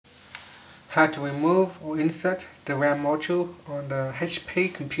how to remove or insert the RAM module on the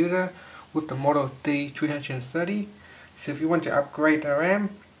HP computer with the model D330. So if you want to upgrade the RAM,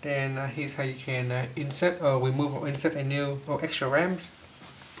 then here's how you can insert or remove or insert a new or extra RAMs.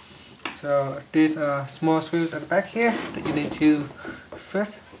 So there's small screws at the back here that you need to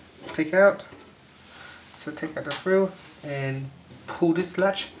first take out. So take out the screw and pull this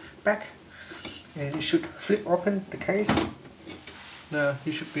latch back, and it should flip open the case. Now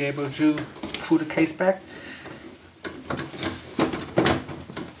you should be able to pull the case back.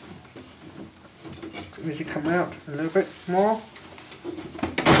 So it needs to come out a little bit more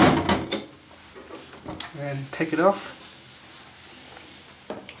and take it off.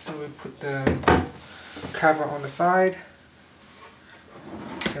 So we put the cover on the side,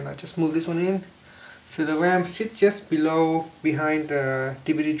 and I just move this one in. So the RAM sits just behind the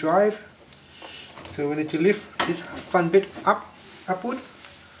DVD drive. So we need to lift this front bit upwards.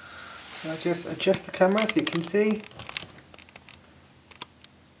 So I just adjust the camera so you can see.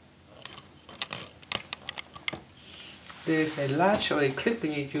 There's a latch or a clip you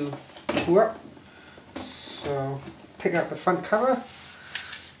need to pull up. So take out the front cover,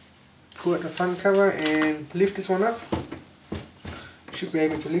 pull out the front cover and lift this one up. You should be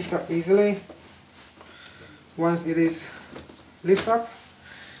able to lift up easily. Once it is lift up,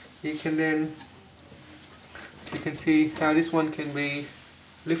 you can then, you can see how this one can be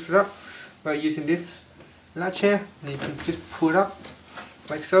lifted up by using this latch here, and you can just pull it up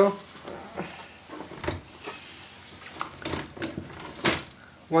like so.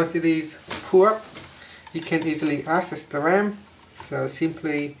 Once it is pulled up, you can easily access the RAM. So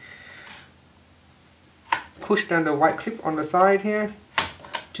simply push down the white clip on the side here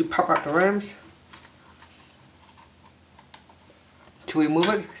to pop out the RAMs. To remove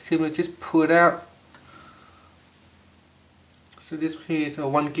it, simply just pull it out. So this here is a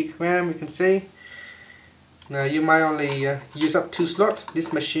 1 gig RAM, you can see. Now you might only use up 2 slots.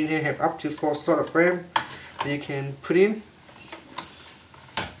 This machine here have up to 4 slots of RAM that you can put in.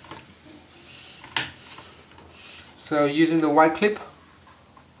 So using the white clip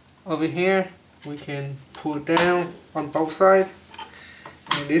over here, we can pull it down on both sides,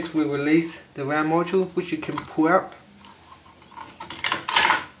 and this will release the RAM module, which you can pull out.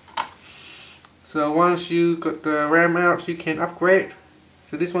 So once you got the RAM out, you can upgrade.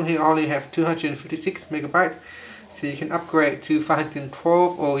 So this one here only have 256 megabytes, so you can upgrade to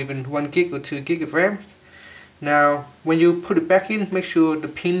 512 or even 1 gig or 2 gig of RAM. Now when you put it back in, make sure the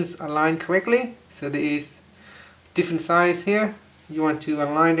pins align correctly. So there is different size here. You want to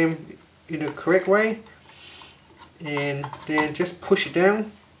align them in the correct way, and then just push it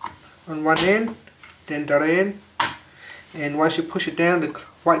down on one end, then the other end. And once you push it down, the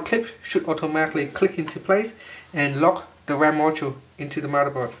white clip should automatically click into place and lock the RAM module into the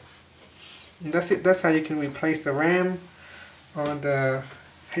motherboard. And that's it. That's how you can replace the RAM on the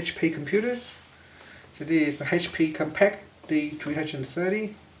HP computers. So this is the HP Compaq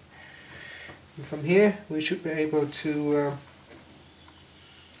D330. And from here we should be able to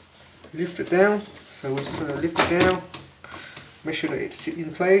lift it down. So we're just going to lift it down, make sure that it sits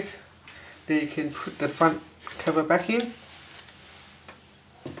in place. Then you can put the front cover back in.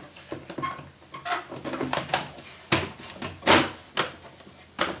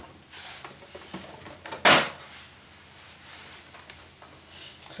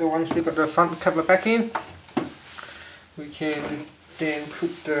 So once we've got the front cover back in, we can then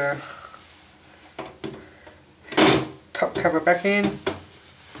put the top cover back in.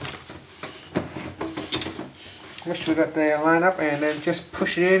 Make sure that they line up, and then just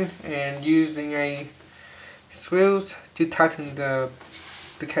push it in, and using a screws to tighten the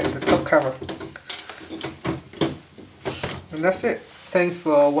top cover. And that's it. Thanks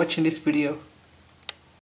for watching this video.